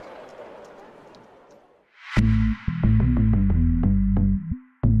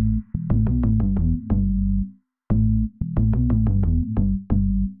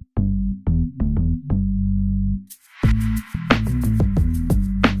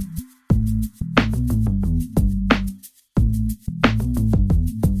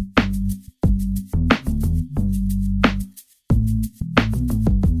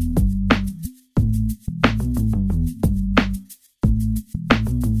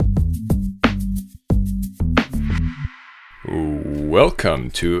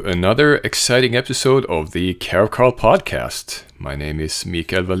Welcome to another exciting episode of the Care of Carl podcast. My name is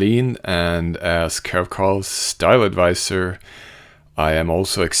Mikael Wallin, and as Care of Carl's style advisor, I am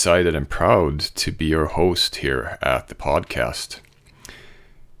also excited and proud to be your host here at the podcast.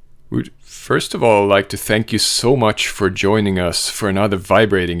 We'd first of all like to thank you so much for joining us for another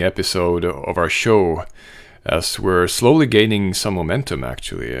vibrating episode of our show, as we're slowly gaining some momentum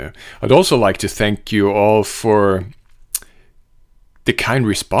actually. I'd also like to thank you all for the kind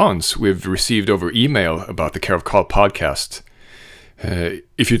response we've received over email about the Care of Carl podcast.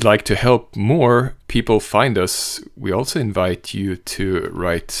 If you'd like to help more people find us, we also invite you to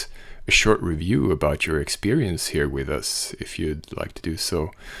write a short review about your experience here with us, if you'd like to do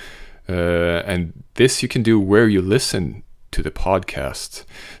so. And this you can do where you listen to the podcast.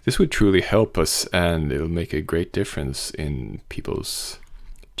 This would truly help us, and it'll make a great difference in people's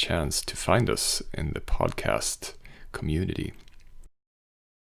chance to find us in the podcast community.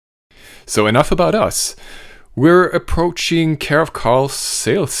 So enough about us. We're approaching Care of Carl's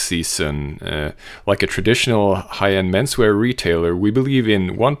sales season. Like a traditional high-end menswear retailer, we believe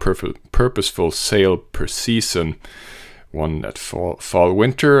in one purposeful sale per season, one at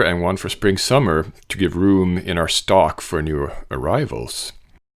fall-winter and one for spring-summer, to give room in our stock for new arrivals.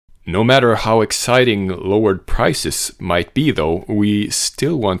 No matter how exciting lowered prices might be, though, we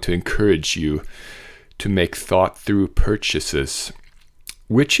still want to encourage you to make thought-through purchases,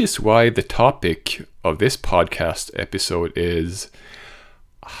 which is why the topic of this podcast episode is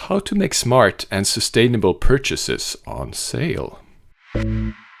how to make smart and sustainable purchases on sale.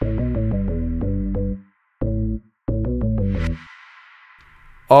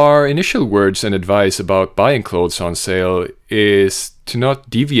 Our initial words and advice about buying clothes on sale is to not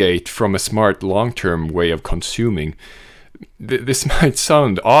deviate from a smart long-term way of consuming. This might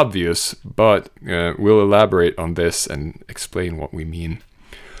sound obvious, but we'll elaborate on this and explain what we mean.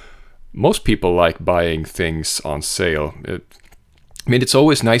 Most people like buying things on sale. It's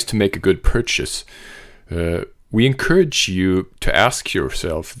always nice to make a good purchase. We encourage you to ask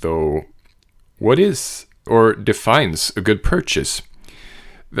yourself, though, what is or defines a good purchase?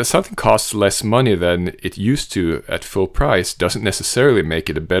 That something costs less money than it used to at full price doesn't necessarily make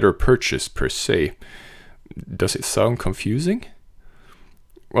it a better purchase per se. Does it sound confusing?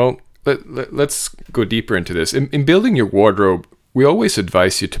 Well, let's go deeper into this. In building your wardrobe, we always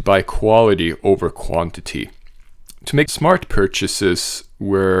advise you to buy quality over quantity. To make smart purchases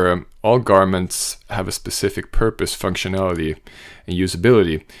where all garments have a specific purpose, functionality, and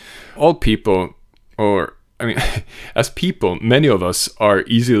usability. As people, many of us are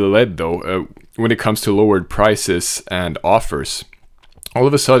easily led though when it comes to lowered prices and offers. All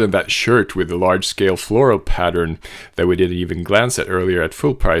of a sudden, that shirt with the large-scale floral pattern that we didn't even glance at earlier at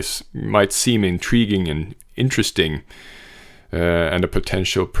full price might seem intriguing and interesting, and a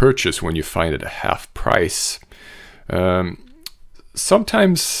potential purchase when you find it at half price.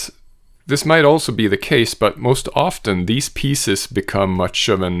 Sometimes this might also be the case, but most often these pieces become much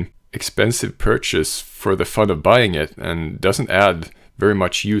of an expensive purchase for the fun of buying it and doesn't add very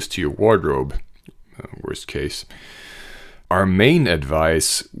much use to your wardrobe, worst case. Our main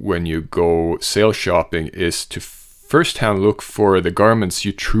advice when you go sale shopping is to first-hand look for the garments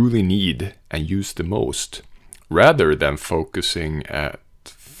you truly need and use the most, rather than focusing at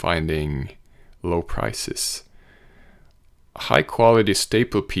finding low prices. High-quality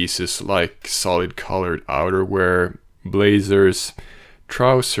staple pieces like solid-colored outerwear, blazers,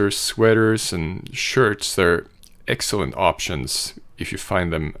 trousers, sweaters, and shirts are excellent options if you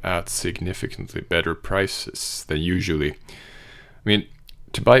find them at significantly better prices than usually.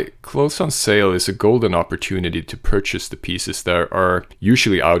 To buy clothes on sale is a golden opportunity to purchase the pieces that are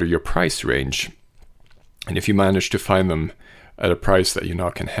usually out of your price range. And if you manage to find them at a price that you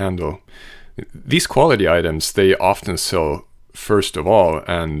now can handle, these quality items, they often sell first of all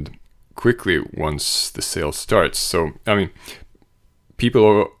and quickly once the sale starts. So,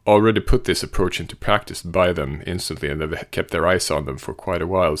 people already put this approach into practice, buy them instantly, and they've kept their eyes on them for quite a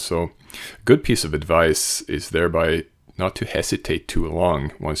while. So a good piece of advice is thereby not to hesitate too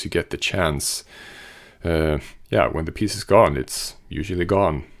long once you get the chance. When the piece is gone, it's usually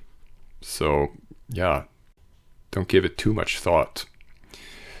gone. So, don't give it too much thought.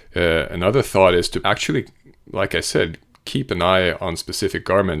 Another thought is to actually, like I said, keep an eye on specific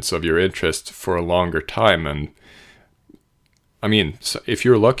garments of your interest for a longer time. And if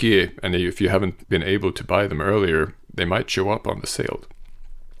you're lucky and if you haven't been able to buy them earlier, they might show up on the sale.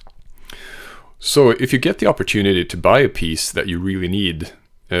 So if you get the opportunity to buy a piece that you really need,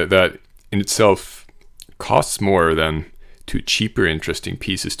 that in itself costs more than two cheaper, interesting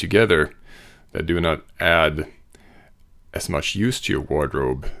pieces together that do not add as much use to your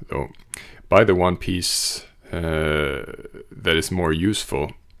wardrobe, though. Buy the one piece that is more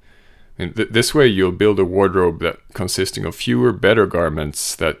useful. And this way you'll build a wardrobe that consisting of fewer, better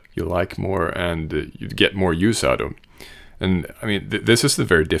garments that you like more and you get more use out of. And I mean, this is the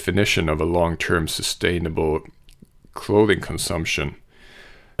very definition of a long-term sustainable clothing consumption.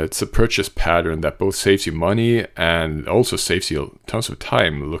 It's a purchase pattern that both saves you money and also saves you tons of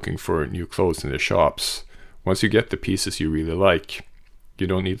time looking for new clothes in the shops. Once you get the pieces you really like, you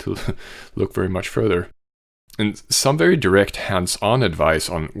don't need to look very much further. And some very direct hands-on advice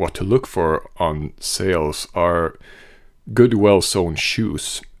on what to look for on sales are good, well-sewn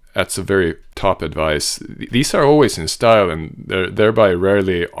shoes. That's a very top advice. These are always in style and they're thereby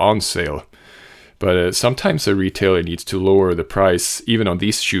rarely on sale. But sometimes a retailer needs to lower the price even on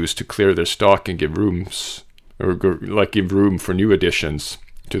these shoes to clear their stock and give room for new additions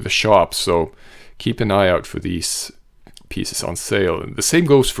to the shop. So keep an eye out for these pieces on sale. And the same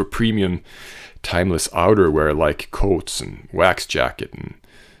goes for premium timeless outerwear like coats and wax jackets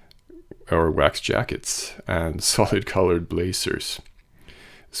and solid colored blazers,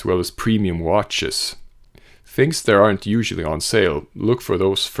 as well as premium watches. Things that aren't usually on sale, look for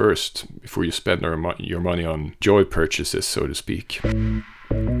those first before you spend your money on joy purchases, so to speak.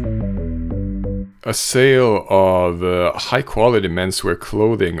 A sale of high quality menswear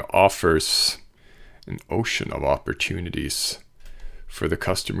clothing offers an ocean of opportunities for the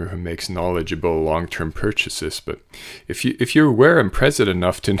customer who makes knowledgeable long-term purchases. But if you're aware and present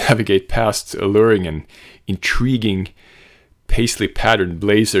enough to navigate past alluring and intriguing paisley patterned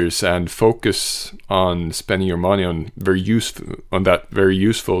blazers and focus on spending your money on that very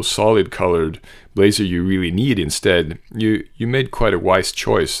useful solid colored blazer you really need instead, you made quite a wise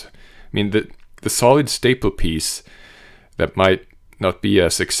choice. I mean, the solid staple piece that might not be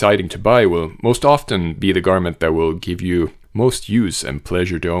as exciting to buy will most often be the garment that will give you most use and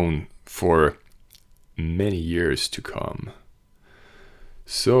pleasure to own for many years to come.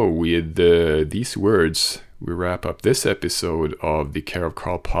 So with these words, we wrap up this episode of the Care of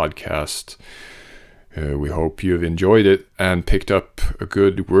Carl podcast. We hope you've enjoyed it and picked up a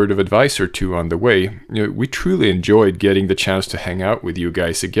good word of advice or two on the way. We truly enjoyed getting the chance to hang out with you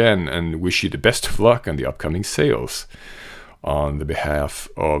guys again and wish you the best of luck on the upcoming sales. On the behalf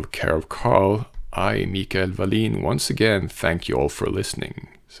of Care of Carl, I, Mikael Wallin, once again thank you all for listening.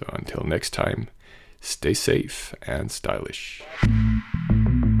 So until next time, stay safe and stylish.